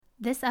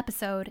This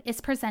episode is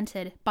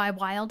presented by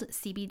Wild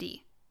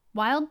CBD.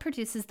 Wild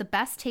produces the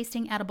best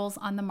tasting edibles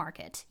on the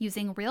market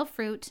using real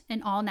fruit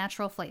and all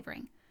natural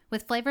flavoring.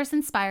 With flavors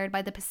inspired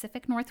by the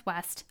Pacific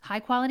Northwest,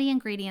 high-quality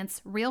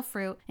ingredients, real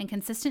fruit, and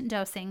consistent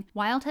dosing,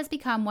 Wild has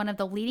become one of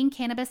the leading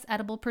cannabis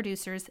edible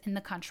producers in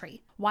the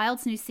country.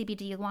 Wild's new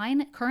CBD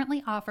line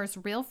currently offers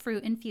real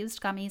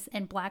fruit-infused gummies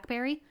in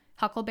blackberry,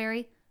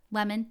 huckleberry,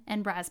 lemon,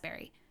 and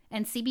raspberry,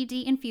 and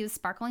CBD-infused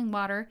sparkling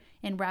water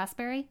in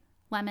raspberry,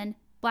 lemon,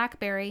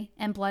 blackberry,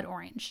 and blood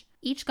orange.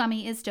 Each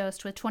gummy is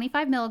dosed with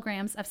 25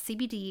 milligrams of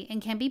CBD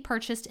and can be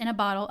purchased in a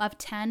bottle of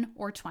 10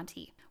 or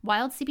 20.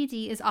 Wild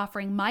CBD is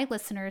offering my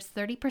listeners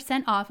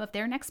 30% off of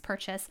their next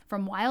purchase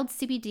from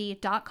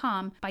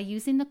wildcbd.com by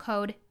using the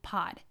code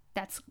POD.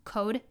 That's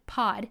code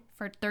POD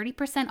for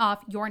 30%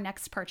 off your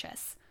next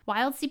purchase.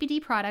 Wild CBD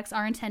products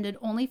are intended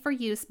only for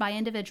use by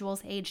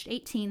individuals aged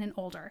 18 and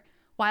older.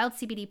 Wild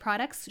CBD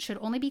products should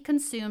only be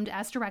consumed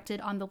as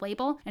directed on the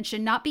label and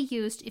should not be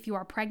used if you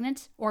are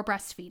pregnant or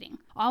breastfeeding.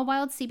 All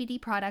Wild CBD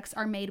products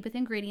are made with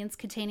ingredients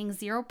containing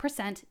 0%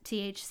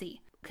 THC.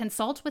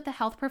 Consult with a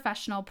health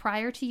professional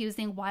prior to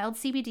using Wild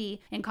CBD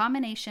in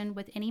combination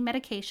with any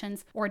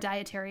medications or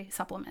dietary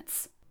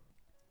supplements.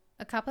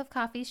 A cup of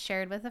coffee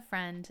shared with a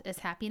friend is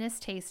happiness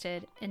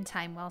tasted and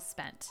time well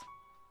spent.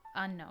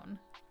 Unknown.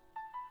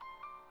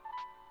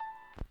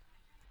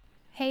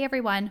 Hey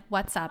everyone,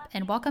 what's up?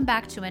 And welcome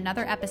back to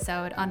another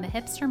episode on the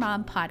Hipster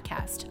Mom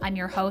podcast. I'm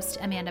your host,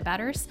 Amanda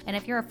Betters, and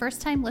if you're a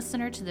first-time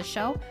listener to the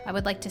show, I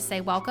would like to say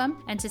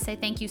welcome and to say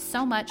thank you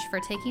so much for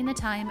taking the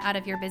time out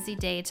of your busy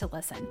day to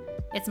listen.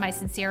 It's my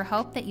sincere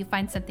hope that you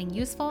find something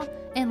useful,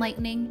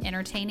 enlightening,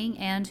 entertaining,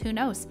 and who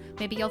knows,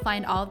 maybe you'll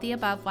find all of the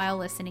above while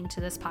listening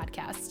to this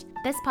podcast.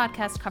 This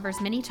podcast covers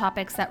many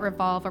topics that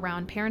revolve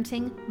around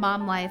parenting,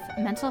 mom life,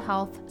 mental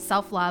health,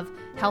 self-love,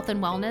 health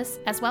and wellness,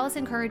 as well as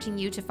encouraging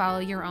you to follow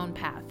your own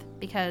path,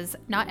 because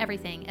not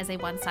everything is a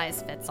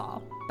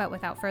one-size-fits-all. But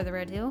without further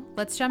ado,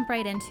 let's jump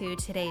right into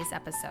today's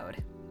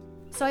episode.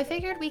 So I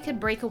figured we could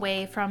break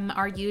away from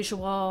our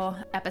usual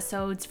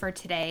episodes for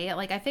today.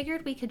 I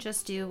figured we could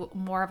just do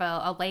more of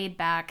a laid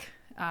back,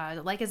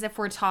 like as if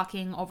we're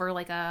talking over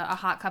like a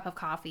hot cup of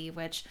coffee,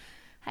 which,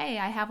 hey,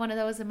 I have one of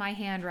those in my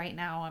hand right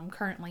now. I'm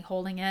currently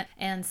holding it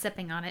and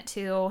sipping on it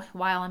too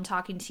while I'm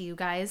talking to you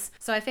guys.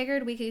 So I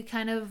figured we could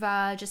kind of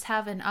just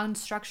have an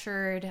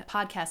unstructured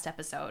podcast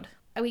episode.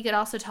 We could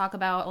also talk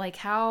about like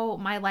how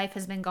my life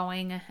has been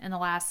going in the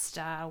last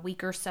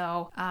week or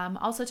so.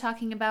 Also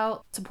talking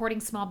about supporting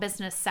small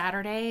business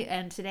Saturday,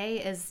 and today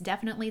is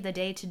definitely the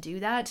day to do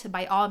that.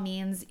 By all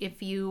means,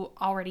 if you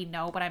already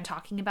know what I'm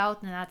talking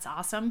about, then that's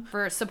awesome.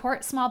 For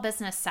Support Small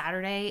Business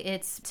Saturday,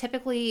 it's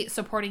typically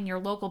supporting your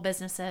local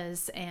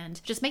businesses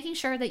and just making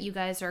sure that you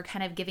guys are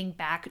kind of giving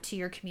back to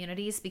your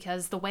communities,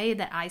 because the way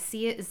that I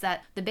see it is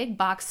that the big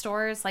box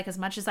stores, like as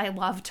much as I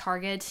love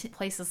Target,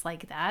 places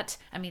like that,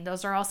 I mean,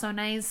 those are also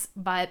nice,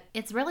 but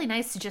it's really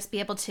nice to just be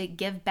able to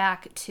give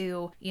back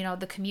to, you know,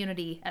 the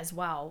community as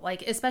well.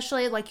 Like,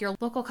 especially like your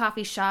local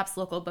coffee shops,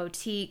 local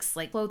boutiques,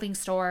 like clothing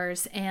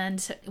stores.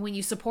 And when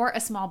you support a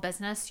small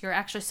business, you're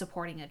actually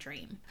supporting a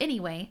dream.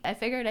 Anyway, I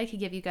figured I could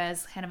give you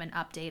guys kind of an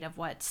update of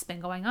what's been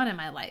going on in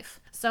my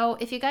life. So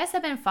if you guys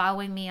have been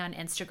following me on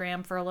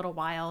Instagram for a little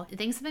while,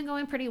 things have been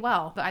going pretty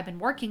well. But I've been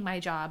working my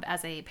job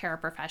as a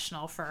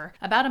paraprofessional for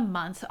about a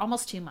month,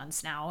 almost 2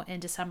 months now. In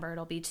December,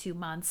 it'll be 2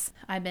 months.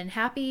 I've been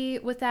happy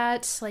with that.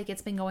 Like,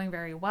 it's been going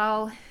very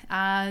well.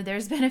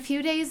 There's been a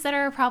few days that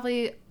are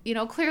probably, you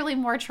know, clearly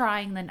more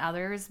trying than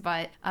others,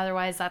 but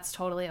otherwise that's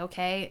totally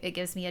okay. It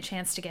gives me a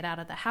chance to get out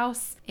of the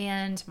house.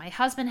 And my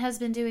husband has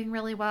been doing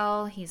really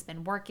well. He's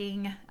been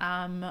working,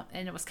 and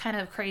it was kind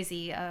of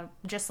crazy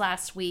just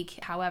last week.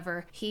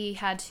 However, he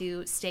had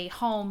to stay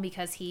home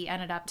because he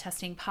ended up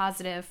testing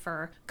positive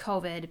for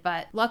COVID,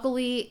 but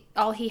luckily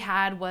all he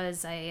had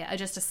was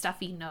just a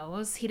stuffy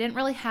nose. He didn't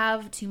really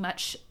have too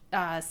much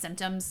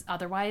symptoms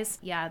otherwise.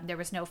 Yeah, there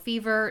was no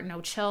fever,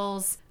 no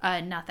chills,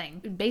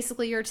 nothing.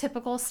 Basically your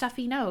typical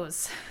stuffy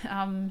nose.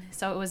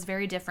 So it was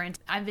very different.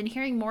 I've been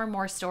hearing more and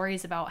more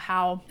stories about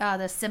how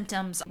the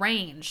symptoms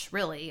range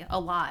really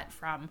a lot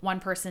from one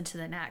person to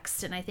the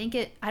next. And I think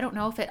I don't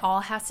know if it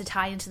all has to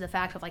tie into the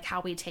fact of like how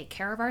we take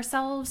care of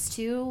ourselves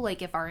too.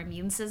 Like if our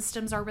immune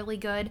systems are really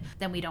good,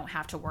 then we don't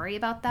have to worry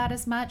about that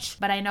as much.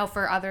 But I know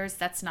for others,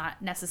 that's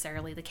not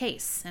necessarily the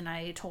case. And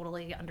I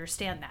totally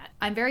understand that.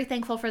 I'm very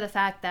thankful for the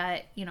fact that,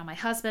 you know, my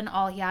husband,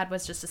 all he had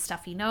was just a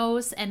stuffy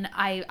nose, and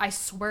I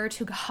swear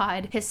to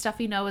God, his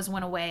stuffy nose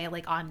went away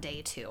like on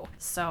day 2.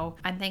 So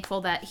I'm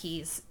thankful that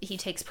he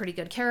takes pretty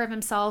good care of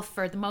himself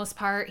for the most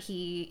part.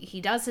 He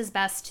does his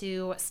best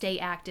to stay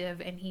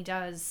active, and he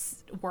does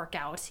work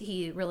out.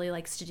 He really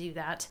likes to do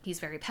that. He's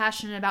very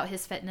passionate about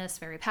his fitness,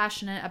 very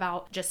passionate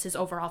about just his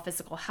overall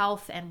physical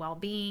health and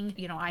well-being.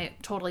 You know, I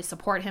totally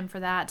support him for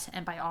that.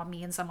 And by all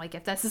means, I'm like,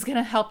 if this is going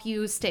to help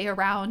you stay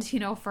around, you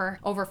know, for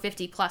over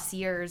 50 plus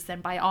years,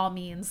 then by all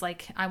means,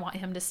 like, I want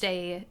him to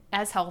stay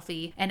as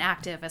healthy and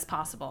active as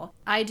possible.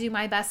 I do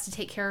my best to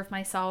take care of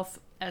myself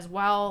as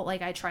well.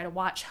 Like I try to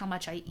watch how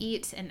much I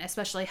eat and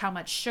especially how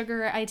much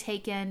sugar I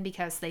take in,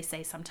 because they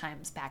say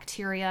sometimes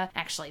bacteria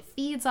actually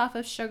feeds off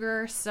of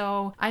sugar.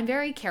 So I'm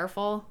very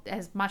careful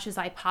as much as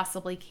I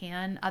possibly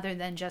can, other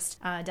than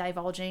just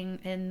divulging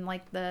in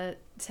like the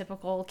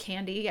typical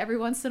candy every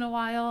once in a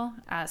while.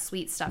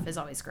 Sweet stuff is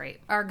always great.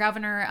 Our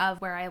governor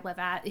of where I live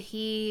at,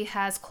 he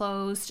has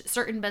closed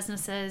certain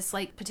businesses,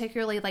 like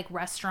particularly like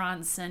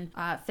restaurants and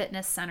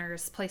fitness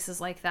centers, places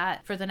like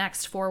that, for the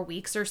next 4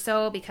 weeks or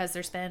so, because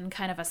there's been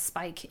kind of a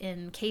spike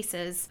in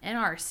cases in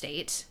our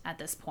state at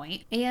this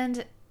point.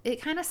 And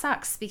it kind of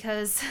sucks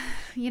because,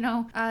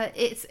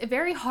 it's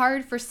very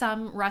hard for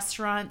some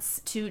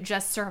restaurants to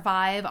just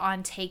survive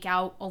on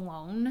takeout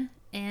alone.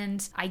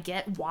 And I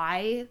get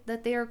why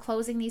that they are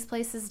closing these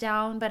places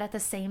down, but at the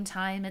same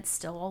time, it's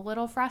still a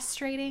little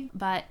frustrating.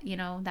 But,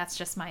 that's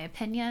just my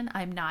opinion.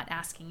 I'm not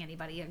asking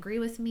anybody to agree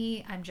with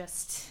me.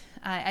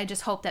 I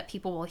just hope that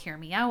people will hear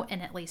me out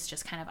and at least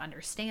just kind of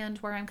understand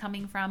where I'm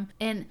coming from.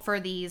 And for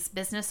these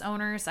business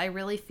owners, I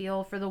really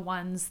feel for the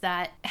ones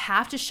that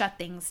have to shut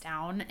things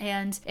down.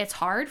 And it's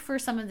hard for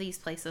some of these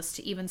places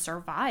to even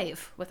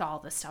survive with all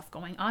this stuff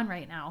going on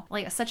right now.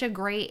 Like such a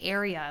gray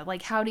area.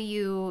 Like how do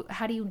you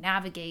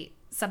navigate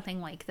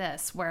something like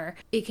this where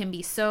it can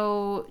be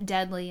so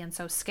deadly and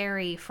so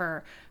scary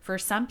for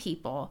some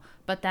people,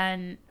 but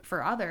then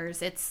for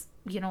others it's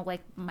like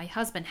my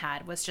husband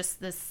was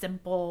just this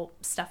simple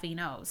stuffy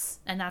nose,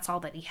 and that's all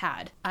that he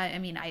had. I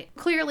mean, I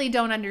clearly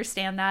don't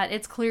understand that.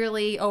 It's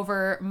clearly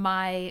over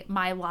my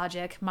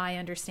logic, my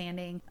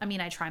understanding. I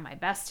mean, I try my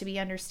best to be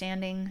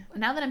understanding.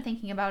 Now that I'm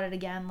thinking about it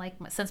again, like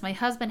since my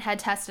husband had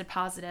tested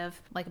positive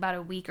like about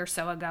a week or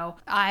so ago,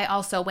 I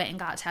also went and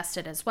got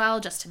tested as well,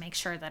 just to make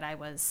sure that I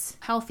was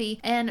healthy.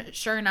 And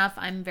sure enough,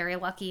 I'm very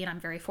lucky and I'm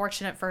very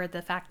fortunate for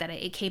the fact that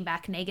it came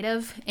back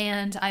negative.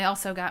 And I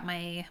also got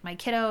my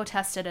kiddo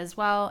tested as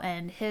well,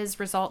 and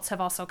his results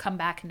have also come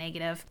back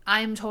negative.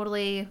 I'm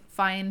totally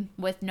fine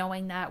with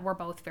knowing that we're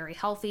both very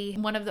healthy.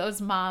 One of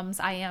those moms,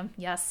 I am,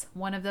 yes,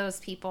 one of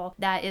those people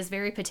that is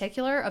very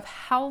particular of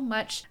how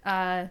much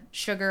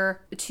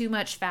sugar, too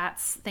much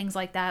fats, things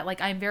like that.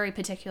 Like I'm very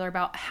particular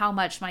about how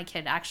much my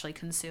kid actually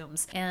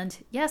consumes. And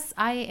yes,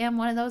 I am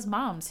one of those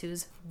moms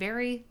who's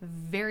very,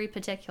 very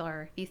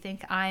particular. If you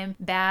think I'm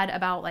bad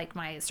about like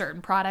my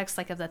certain products,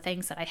 like of the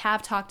things that I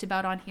have talked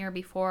about on here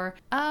before,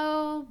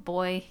 oh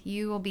boy,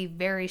 you will be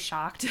very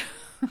shocked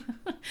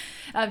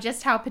of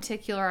just how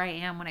particular I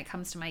am when it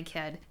comes to my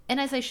kid. And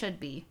as I should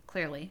be,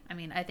 clearly. I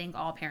mean, I think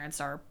all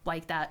parents are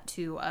like that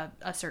to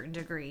a certain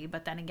degree,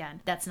 but then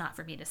again, that's not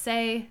for me to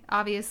say.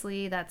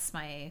 Obviously, that's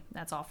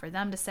all for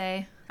them to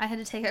say. I had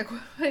to take a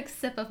quick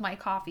sip of my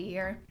coffee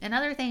here.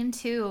 Another thing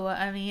too,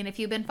 I mean, if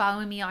you've been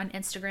following me on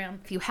Instagram,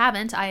 if you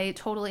haven't, I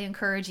totally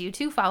encourage you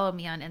to follow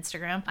me on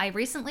Instagram. I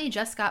recently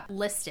just got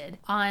listed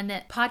on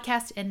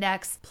Podcast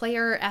Index,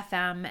 Player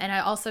FM, and I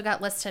also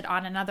got listed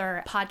on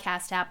another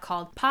podcast app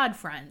called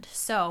Podfriend.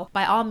 So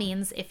by all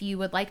means, if you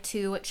would like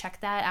to check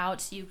that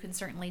out, you can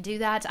certainly do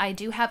that. I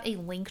do have a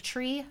link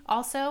tree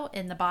also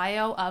in the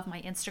bio of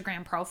my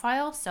Instagram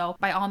profile. So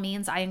by all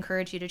means, I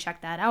encourage you to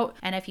check that out.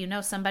 And if you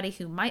know somebody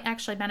who might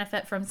actually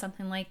benefit from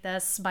something like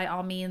this, by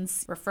all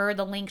means, refer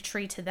the link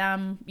tree to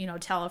them,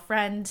 tell a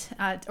friend,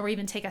 or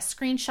even take a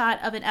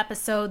screenshot of an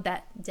episode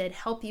that did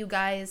help you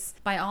guys.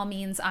 By all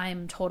means,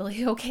 I'm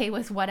totally okay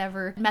with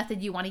whatever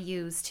method you want to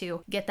use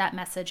to get that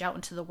message out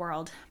into the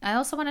world. I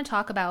also want to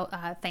talk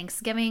about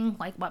Thanksgiving,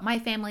 like what my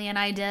family and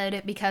I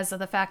did, because of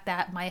the fact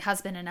that my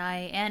husband and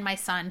I and my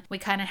son, we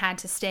kind of had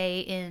to stay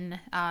in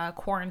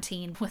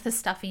quarantine with a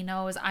stuffy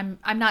nose. I'm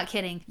not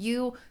kidding.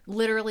 You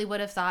literally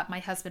would have thought my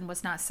husband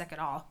was not sick at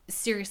all.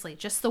 Seriously,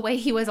 just the way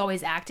he was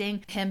always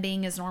acting, him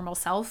being his normal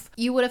self,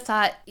 you would have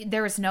thought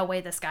there is no way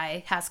this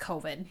guy has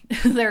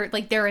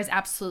COVID. There is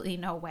absolutely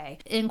no way.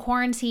 In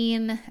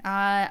quarantine,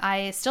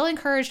 I still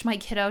encouraged my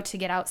kiddo to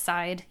get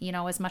outside,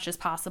 as much as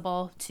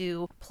possible,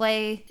 to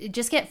play,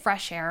 just get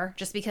fresh air,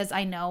 just because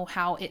I know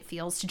how it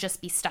feels to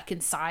just be stuck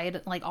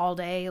inside like all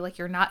day. Like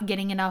you're not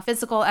getting enough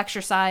physical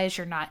exercise,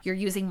 you're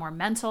using more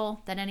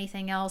mental than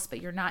anything else,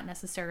 but you're not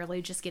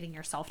necessarily just getting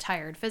yourself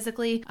tired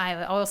physically.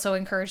 I also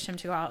encouraged him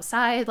to go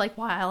outside, like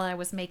while I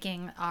was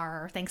making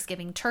our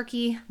Thanksgiving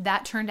turkey.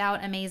 That turned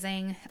out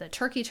amazing. The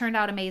turkey turned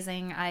out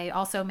amazing. I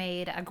also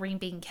made a green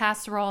bean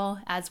casserole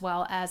as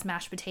well as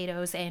mashed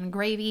potatoes and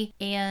gravy.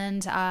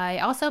 And I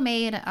also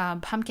made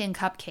pumpkin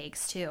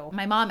cupcakes too.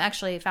 My mom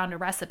actually found a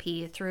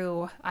recipe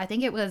through, I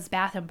think it was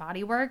Bath and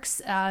Body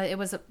Works. It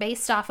was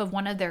based off of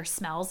one of their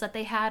smells that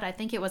they had. I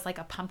think it was like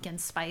a pumpkin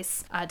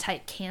spice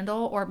type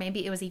candle, or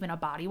maybe it was even a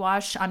body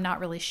wash. I'm not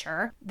really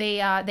sure.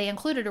 They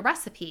included a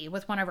recipe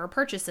with one of her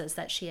purchases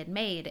that she had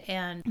made, made,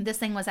 and this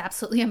thing was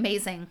absolutely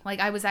amazing. Like,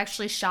 I was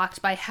actually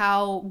shocked by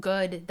how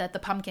good that the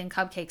pumpkin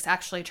cupcakes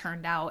actually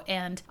turned out.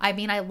 And I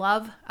mean, I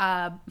love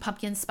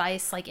pumpkin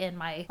spice, like in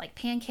my like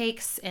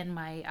pancakes and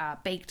my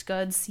baked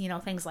goods, you know,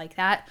 things like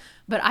that.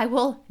 But I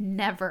will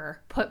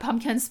never put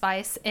pumpkin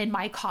spice in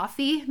my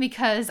coffee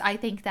because I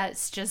think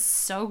that's just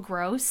so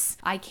gross.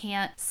 I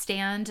can't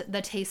stand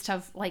the taste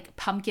of like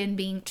pumpkin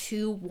being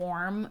too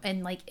warm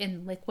and like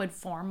in liquid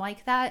form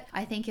like that.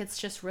 I think it's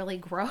just really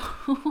gross.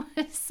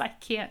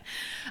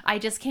 I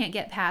just can't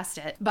get past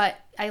it. But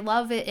I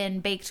love it in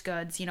baked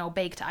goods, you know,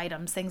 baked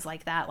items, things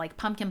like that. Like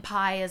pumpkin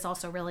pie is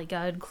also really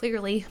good.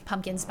 Clearly,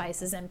 pumpkin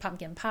spice is in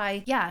pumpkin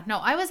pie. Yeah, no,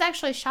 I was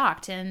actually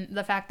shocked in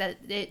the fact that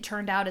it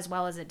turned out as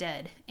well as it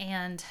did.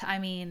 And I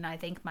mean, I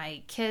think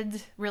my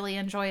kids really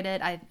enjoyed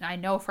it. I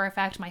know for a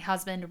fact my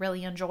husband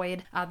really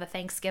enjoyed the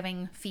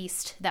Thanksgiving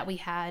feast that we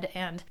had,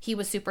 and he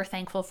was super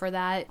thankful for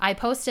that. I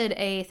posted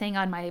a thing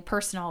on my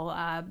personal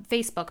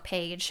Facebook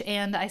page,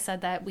 and I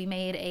said that we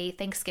made a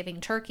Thanksgiving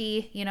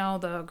turkey, you know,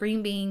 the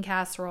green bean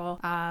casserole.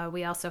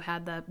 We also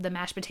had the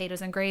mashed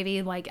potatoes and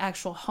gravy, like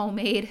actual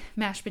homemade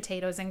mashed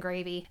potatoes and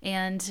gravy,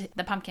 and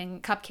the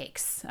pumpkin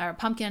cupcakes, or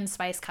pumpkin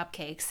spice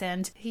cupcakes.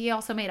 And he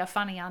also made a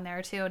funny on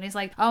there too. And he's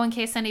like, oh, in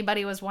case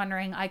anybody was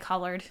wondering, I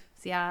colored.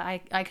 So yeah,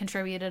 I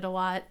contributed a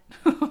lot.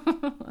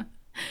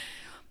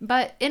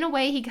 But in a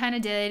way, he kind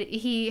of did.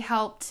 He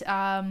helped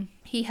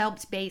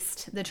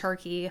baste the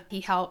turkey.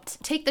 He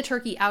helped take the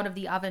turkey out of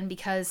the oven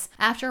because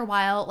after a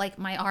while, like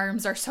my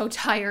arms are so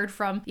tired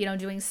from, you know,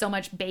 doing so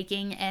much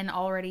baking and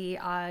already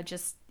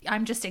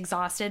I'm just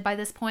exhausted by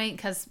this point,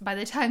 because by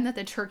the time that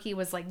the turkey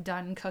was like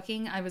done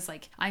cooking, I was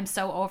like, I'm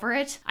so over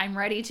it. I'm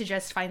ready to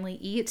just finally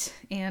eat.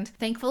 And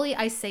thankfully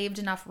I saved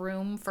enough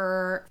room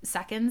for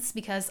seconds,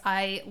 because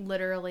I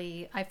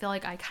feel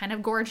like I kind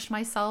of gorged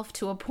myself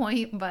to a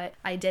point, but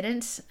I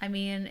didn't. I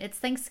mean, it's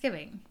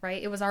Thanksgiving,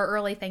 right? It was our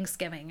early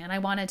Thanksgiving, and I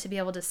wanted to be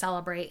able to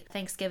celebrate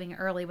Thanksgiving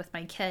early with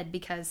my kid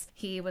because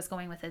he was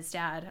going with his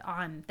dad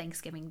on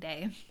Thanksgiving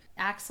Day.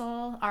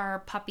 Axel, our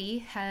puppy,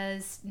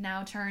 has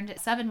now turned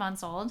 7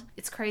 months old.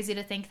 It's crazy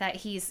to think that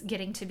he's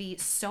getting to be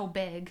so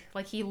big.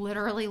 Like, he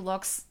literally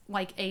looks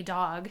like a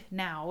dog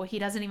now. He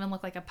doesn't even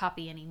look like a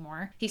puppy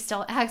anymore. He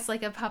still acts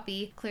like a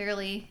puppy.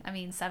 Clearly, I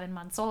mean, 7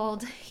 months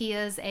old. He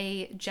is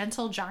a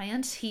gentle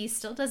giant. He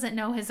still doesn't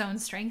know his own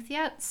strength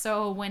yet.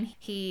 So when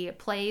he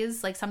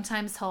plays, like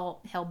sometimes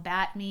he'll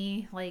bat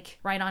me like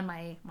right on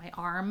my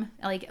arm.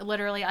 Like,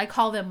 literally, I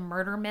call them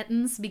murder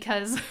mittens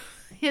because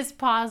his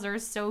paws are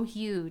so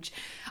huge.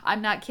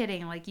 I'm not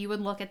kidding. Like, you would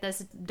look at this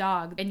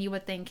dog and you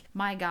would think,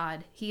 my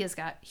God, he has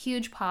got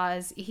huge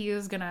paws. He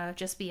is gonna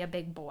just be a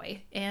big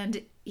boy.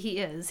 And he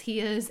is. He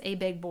is a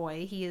big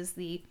boy. He is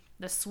the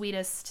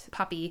sweetest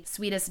puppy,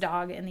 sweetest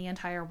dog in the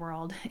entire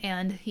world.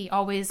 And he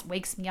always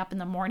wakes me up in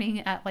the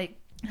morning at like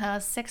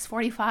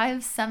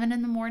 6:45, 7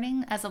 in the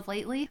morning as of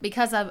lately,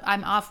 because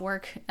I'm off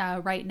work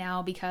right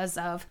now because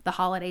of the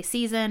holiday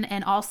season,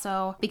 and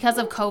also because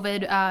of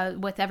COVID,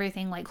 with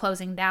everything like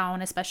closing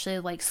down, especially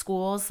like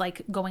schools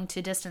like going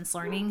to distance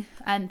learning.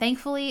 And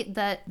thankfully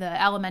that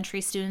the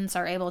elementary students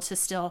are able to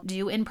still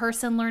do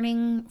in-person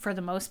learning for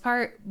the most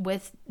part,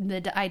 with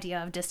the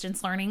idea of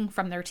distance learning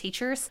from their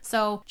teachers.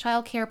 So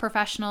childcare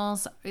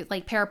professionals,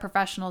 like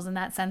paraprofessionals in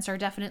that sense, are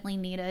definitely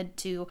needed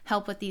to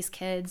help with these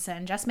kids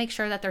and just make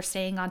sure that they're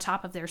staying on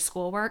top of their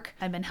schoolwork.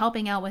 I've been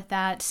helping out with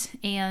that,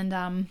 and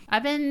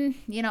I've been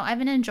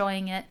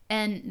enjoying it.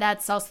 And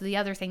that's also the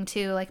other thing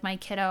too, like my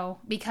kiddo,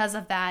 because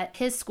of that,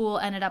 his school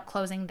ended up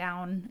closing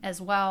down as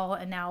well,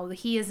 and now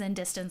he is in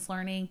distance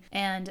learning.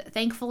 And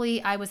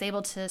thankfully I was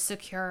able to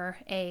secure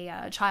a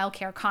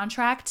childcare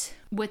contract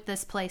with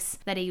this place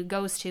that he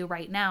goes to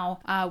right now.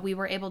 We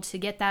were able to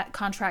get that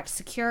contract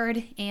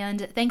secured,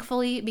 and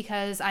thankfully,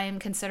 because I am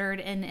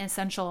considered an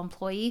essential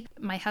employee,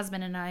 my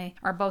husband and I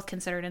are both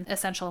considered an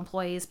essential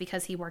employees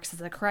because he works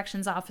as a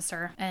corrections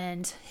officer,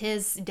 and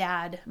his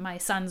dad, my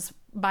son's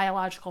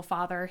biological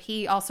father,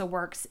 he also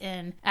works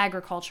in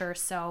agriculture.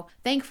 So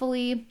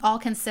thankfully, all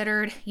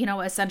considered,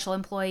 essential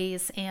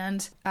employees,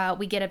 and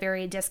we get a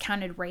very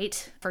discounted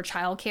rate for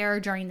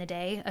childcare during the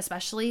day,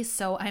 especially.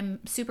 So I'm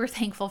super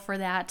thankful for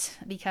that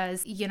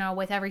because,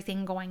 with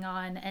everything going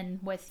on and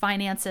with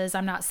finances,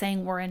 I'm not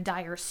saying we're in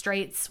dire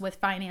straits with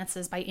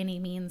finances by any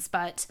means,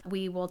 but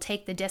we will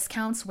take the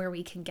discounts where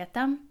we can get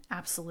them.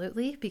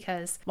 Absolutely,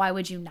 because why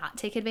would you not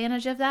take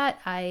advantage of that?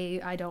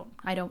 I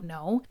don't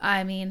know.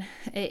 I mean,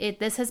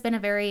 this has been a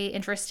very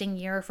interesting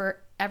year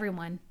for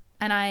everyone.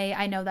 And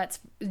I know that's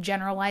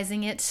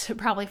generalizing it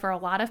probably for a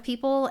lot of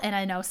people. And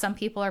I know some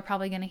people are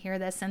probably going to hear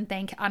this and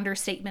think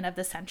understatement of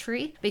the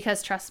century,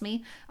 because trust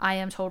me, I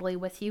am totally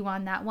with you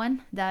on that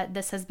one, that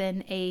this has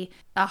been a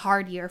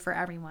hard year for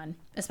everyone,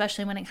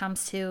 especially when it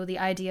comes to the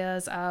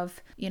ideas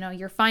of,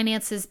 your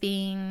finances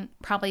being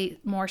probably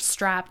more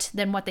strapped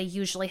than what they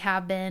usually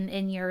have been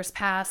in years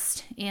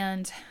past.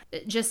 And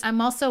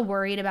I'm also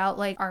worried about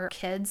like our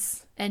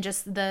kids and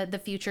just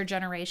the future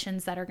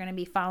generations that are going to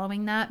be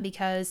following that.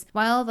 Because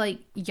while like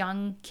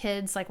young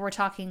kids, like we're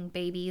talking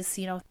babies,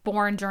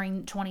 born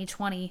during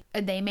 2020,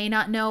 they may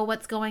not know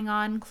what's going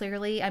on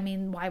clearly. I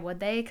mean, why would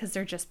they? Because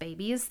they're just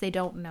babies. They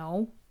don't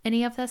know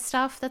any of this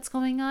stuff that's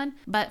going on.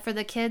 But for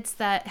the kids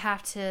that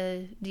have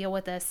to deal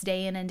with this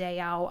day in and day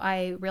out,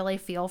 I really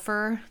feel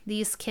for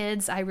these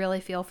kids. I really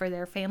feel for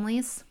their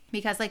families,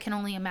 because I can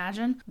only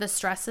imagine the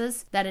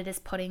stresses that it is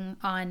putting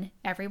on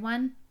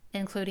everyone,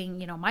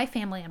 including, my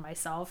family and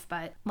myself.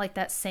 But like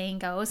that saying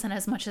goes, and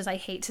as much as I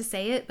hate to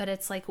say it, but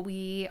it's like,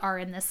 we are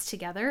in this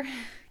together.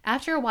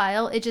 After a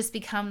while, it just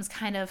becomes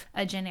kind of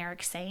a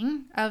generic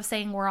saying of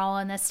saying we're all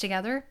in this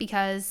together,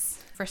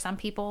 because for some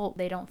people,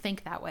 they don't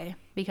think that way.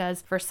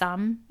 Because for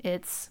some,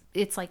 it's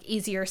like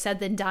easier said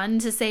than done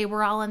to say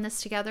we're all in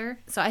this together.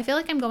 So I feel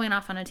like I'm going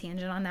off on a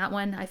tangent on that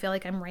one. I feel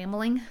like I'm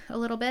rambling a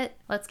little bit.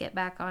 Let's get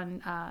back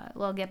on,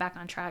 we'll get back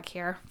on track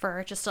here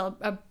for just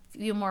a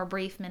few more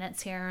brief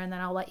minutes here, and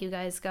then I'll let you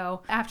guys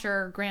go.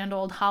 After a grand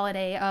old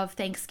holiday of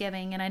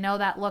Thanksgiving, and I know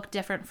that looked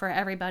different for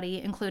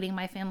everybody, including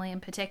my family in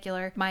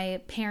particular.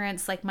 My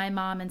parents, like my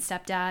mom and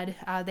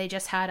stepdad, they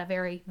just had a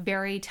very,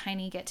 very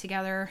tiny get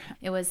together.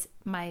 It was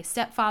my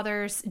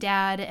stepfather's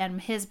dad and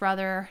his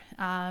brother.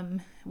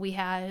 We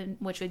had,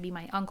 which would be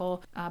my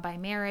uncle by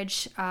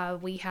marriage.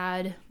 We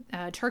had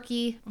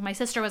turkey. My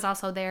sister was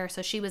also there,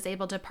 so she was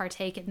able to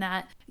partake in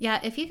that. Yeah,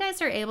 if you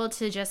guys are able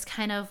to just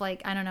kind of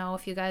like, I don't know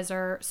if you guys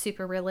are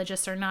super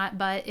religious or not,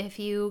 but if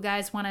you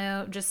guys want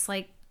to just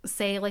like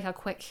say like a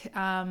quick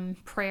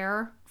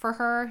prayer for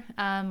her.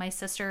 My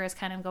sister is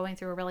kind of going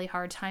through a really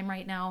hard time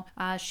right now.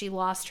 She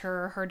lost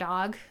her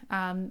dog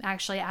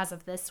actually as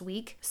of this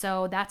week.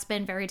 So that's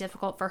been very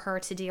difficult for her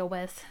to deal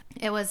with.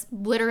 It was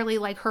literally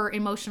like her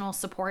emotional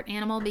support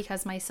animal,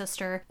 because my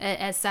sister,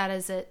 as sad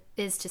as it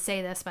is to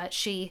say this, but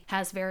she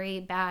has very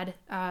bad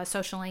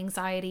social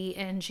anxiety,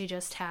 and she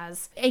just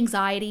has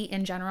anxiety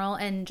in general,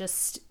 and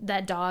just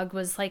that dog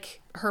was like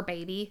her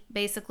baby,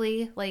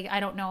 basically. Like, I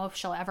don't know if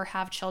she'll ever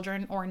have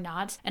children or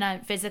not, and I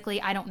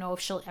don't know if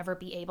she'll ever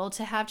be able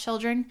to have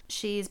children.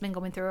 She's been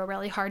going through a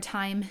really hard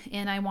time,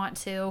 and I want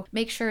to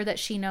make sure that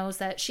she knows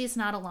that she's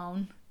not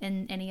alone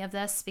in any of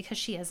this, because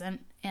she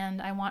isn't.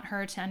 And I want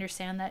her to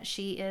understand that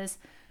she is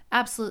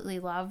absolutely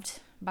loved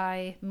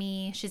by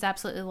me. She's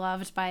absolutely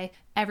loved by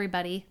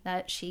everybody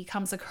that she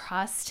comes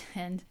across.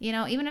 And,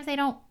 even if they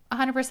don't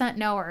 100%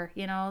 know her,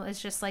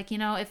 it's just like,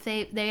 if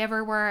they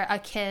ever were a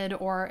kid,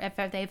 or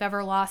if they've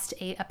ever lost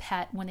a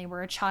pet when they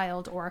were a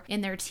child or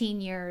in their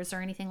teen years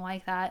or anything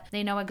like that,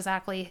 they know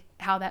exactly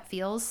how that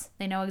feels.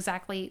 They know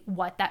exactly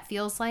what that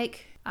feels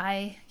like.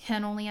 I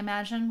can only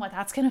imagine what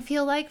that's going to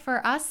feel like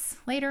for us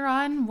later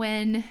on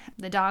when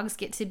the dogs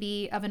get to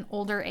be of an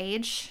older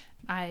age.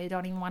 I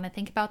don't even want to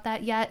think about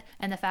that yet.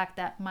 And the fact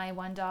that my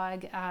one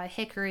dog,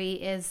 Hickory,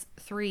 is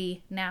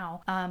 3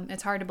 now.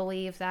 It's hard to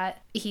believe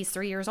that he's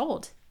 3 years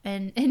old.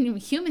 And in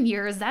human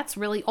years, that's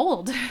really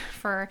old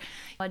for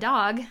a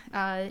dog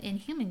in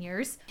human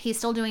years. He's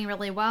still doing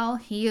really well.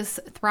 He is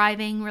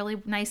thriving really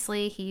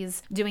nicely.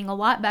 He's doing a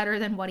lot better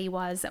than what he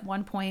was at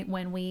one point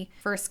when we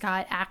first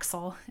got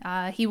Axel.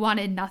 He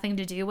wanted nothing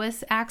to do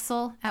with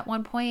Axel at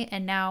one point,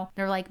 and now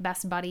they're like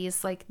best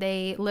buddies. Like,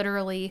 they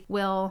literally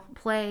will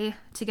play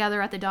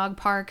together at the dog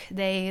park.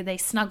 They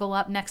snuggle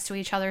up next to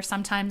each other,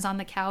 sometimes on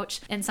the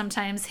couch, and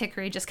sometimes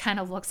Hickory just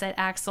kind of looks at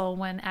Axel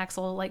when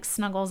Axel like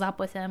snuggles up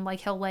with him. Like,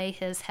 he'll lay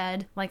his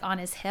head like on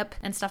his hip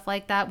and stuff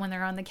like that when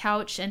they're on the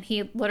couch, and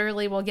he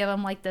literally will give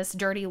him like this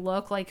dirty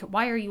look, like,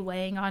 why are you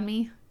laying on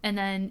me? And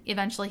then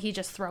eventually he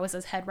just throws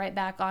his head right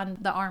back on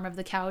the arm of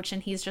the couch,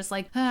 and he's just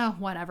like, oh,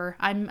 whatever.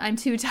 I'm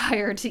too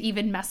tired to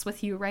even mess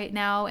with you right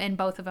now. And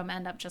both of them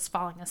end up just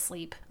falling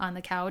asleep on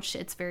the couch.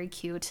 It's very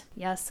cute.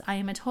 Yes, I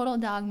am a total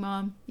dog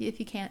mom. If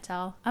you can't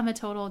tell, I'm a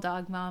total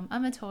dog mom.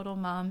 I'm a total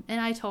mom.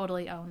 And I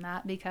totally own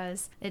that,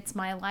 because it's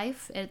my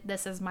life.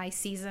 This is my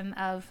season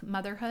of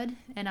motherhood,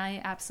 and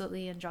I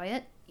absolutely enjoy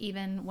it,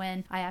 even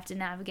when I have to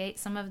navigate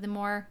some of the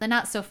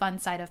not so fun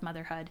side of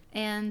motherhood.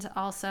 And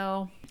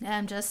also,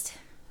 I'm just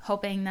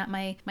hoping that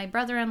my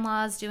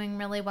brother-in-law is doing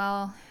really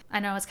well. I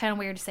know it's kind of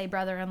weird to say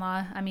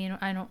brother-in-law. I mean,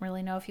 I don't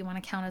really know if you want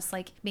to count us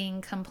like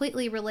being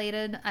completely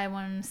related. I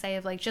want to say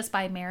of like just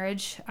by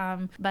marriage.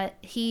 But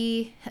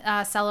he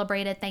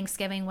celebrated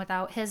Thanksgiving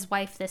without his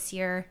wife this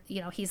year.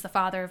 He's the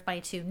father of my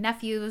 2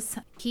 nephews.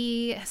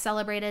 He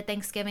celebrated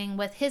Thanksgiving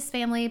with his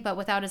family, but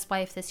without his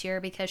wife this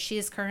year, because she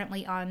is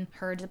currently on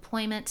her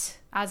deployment.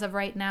 As of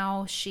right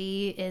now,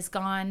 she is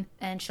gone,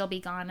 and she'll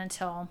be gone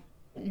until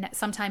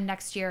sometime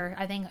next year.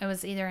 I think it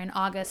was either in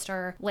August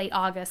or late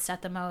August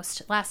at the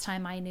most, last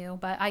time I knew,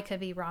 but I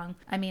could be wrong.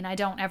 I mean, I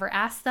don't ever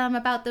ask them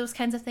about those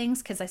kinds of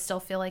things, because I still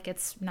feel like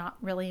it's not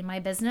really my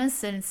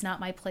business, and it's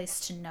not my place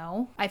to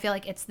know. I feel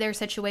like it's their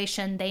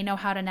situation. They know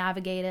how to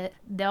navigate it.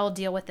 They'll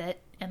deal with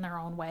it in their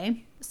own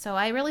way. So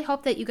I really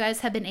hope that you guys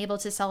have been able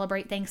to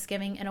celebrate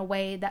Thanksgiving in a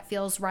way that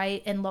feels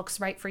right and looks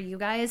right for you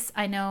guys.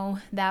 I know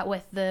that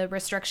with the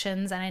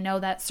restrictions, and I know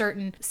that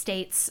certain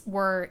states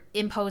were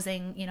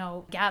imposing,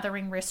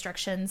 gathering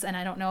restrictions, and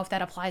I don't know if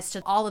that applies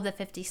to all of the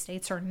 50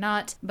 states or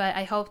not, but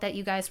I hope that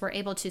you guys were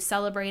able to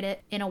celebrate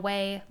it in a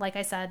way, like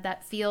I said,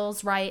 that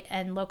feels right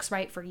and looks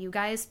right for you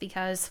guys,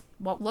 because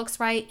what looks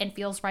right and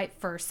feels right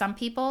for some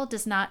people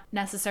does not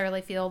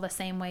necessarily feel the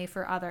same way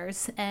for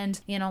others. And,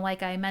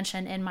 like I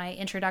mentioned in my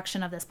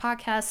introduction of this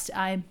podcast,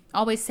 I'm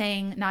always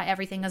saying not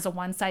everything is a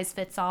one size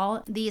fits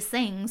all. These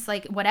things,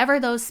 like whatever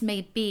those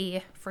may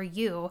be for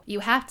you,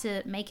 you have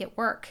to make it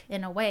work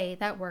in a way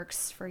that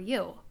works for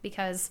you,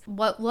 because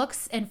what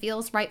looks and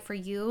feels right for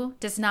you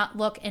does not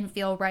look and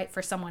feel right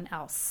for someone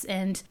else,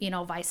 and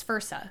vice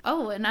versa.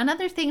 Oh, and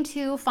another thing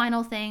too,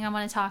 final thing I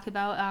want to talk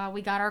about,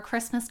 we got our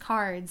Christmas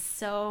cards.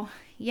 So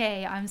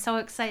yay, I'm so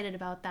excited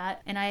about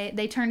that. And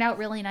they turned out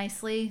really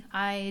nicely.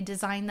 I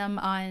designed them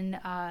on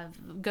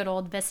good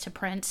old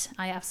Vistaprint.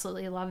 I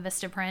absolutely love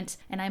Vistaprint.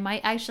 And I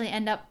might actually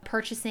end up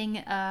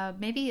purchasing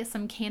maybe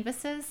some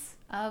canvases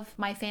of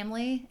my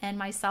family and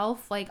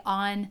myself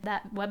on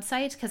that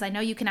website, because I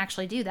know you can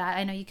actually do that.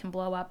 I know you can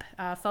blow up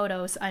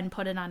photos and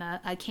put it on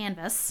a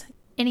canvas.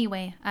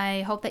 Anyway,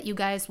 I hope that you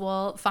guys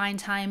will find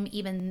time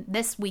even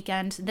this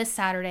weekend, this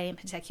Saturday in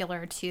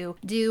particular, to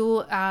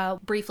do,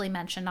 briefly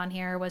mentioned on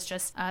here, was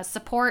just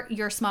support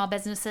your small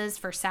businesses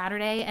for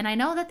Saturday. And I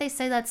know that they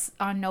say that's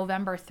on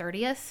November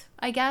 30th,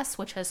 I guess,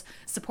 which is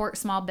support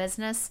small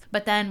business.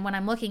 But then when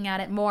I'm looking at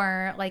it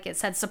more, it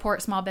said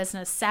support small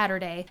business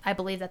Saturday, I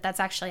believe that that's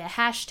actually a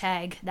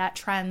hashtag that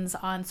trends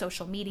on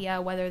social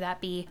media, whether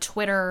that be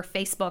Twitter,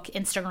 Facebook,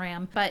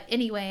 Instagram. But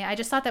anyway, I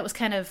just thought that was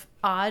kind of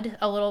odd,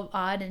 a little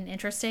odd and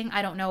interesting.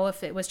 I don't know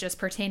if it was just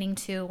pertaining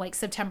to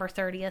September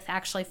 30th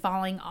actually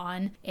falling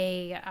on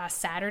a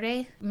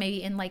Saturday,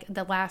 maybe in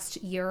the last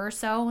year or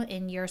so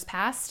in years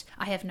past.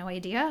 I have no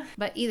idea.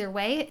 But either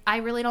way, I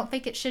really don't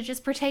think it should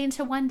just pertain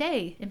to one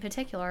day in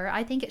particular.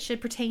 I think it should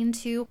pertain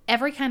to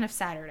every kind of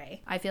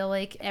Saturday. I feel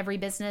like every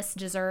business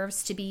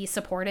deserves to be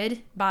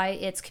supported by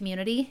its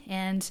community,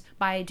 and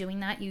by doing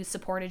that, you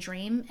support a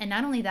dream. And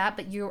not only that,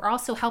 but you're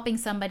also helping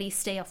somebody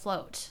stay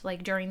afloat.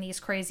 During these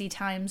crazy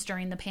times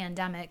during the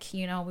pandemic,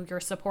 you're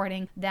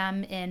supporting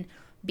them in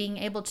being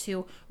able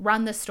to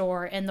run the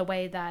store in the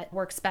way that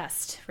works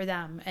best for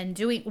them, and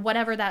doing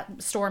whatever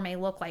that store may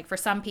look like. For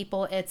some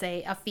people, it's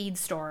a feed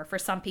store. For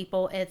some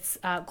people, it's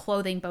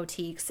clothing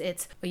boutiques.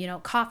 It's,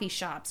 coffee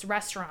shops,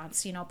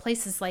 restaurants,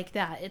 places like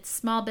that. It's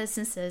small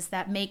businesses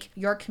that make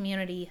your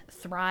community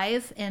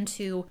thrive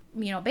into,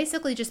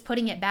 basically just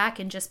putting it back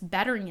and just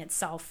bettering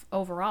itself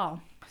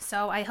overall.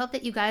 So I hope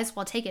that you guys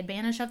will take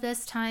advantage of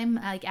this time,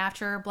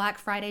 after Black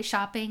Friday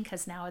shopping,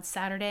 because now it's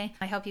Saturday.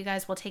 I hope you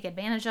guys will take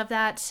advantage of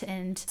that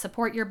and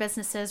support your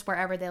businesses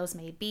wherever those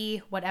may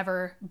be,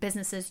 whatever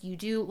businesses you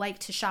do like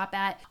to shop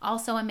at.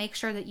 Also, and make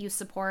sure that you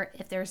support,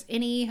 if there's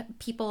any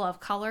people of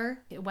color,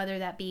 whether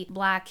that be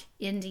Black,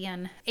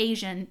 Indian,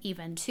 Asian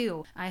even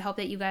too. I hope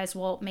that you guys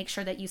will make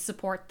sure that you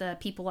support the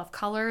people of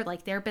color,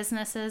 their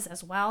businesses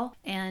as well,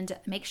 and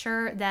make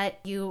sure that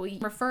you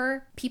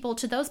refer people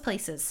to those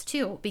places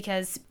too,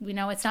 because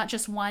it's not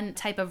just one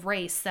type of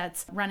race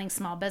that's running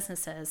small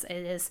businesses.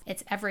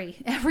 It's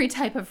every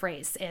type of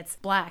race. It's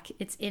Black,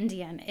 it's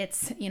Indian,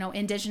 it's,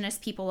 Indigenous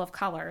people of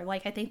color.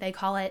 I think they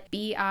call it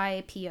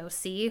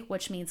BIPOC,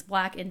 which means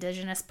Black,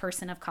 Indigenous,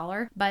 Person of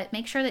Color. But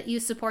make sure that you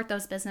support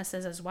those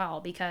businesses as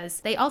well, because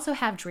they also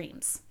have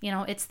dreams.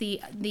 It's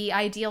the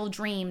ideal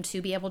dream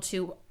to be able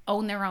to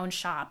own their own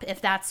shop,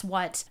 if that's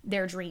what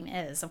their dream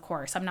is. Of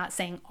course, I'm not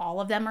saying all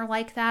of them are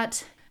like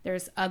that.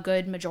 There's a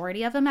good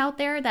majority of them out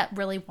there that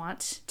really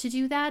want to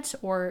do that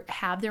or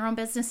have their own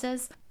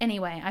businesses.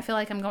 Anyway, I feel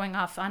like I'm going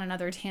off on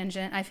another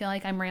tangent. I feel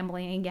like I'm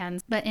rambling again.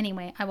 But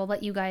anyway, I will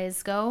let you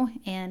guys go,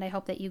 and I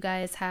hope that you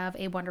guys have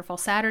a wonderful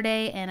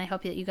Saturday, and I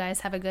hope that you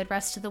guys have a good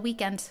rest of the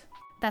weekend.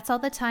 That's all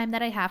the time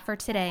that I have for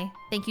today.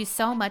 Thank you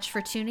so much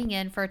for tuning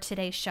in for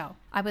today's show.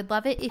 I would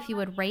love it if you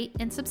would rate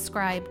and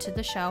subscribe to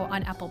the show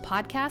on Apple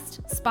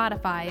Podcast,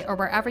 Spotify, or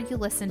wherever you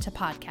listen to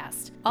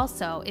podcasts.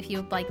 Also, if you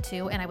would like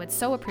to, and I would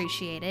so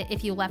appreciate it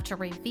if you left a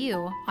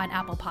review on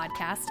Apple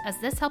Podcast, as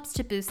this helps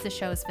to boost the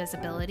show's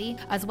visibility,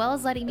 as well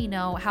as letting me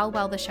know how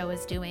well the show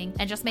is doing,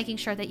 and just making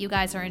sure that you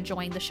guys are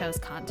enjoying the show's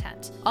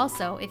content.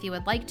 Also, if you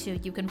would like to,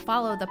 you can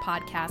follow the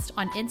podcast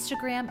on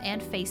Instagram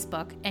and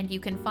Facebook, and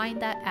you can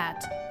find that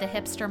at the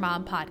Hipster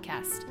Mom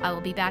Podcast. I will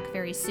be back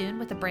very soon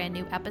with a brand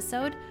new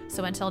episode,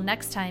 so until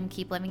next time,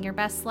 keep living your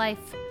best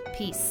life.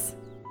 Peace.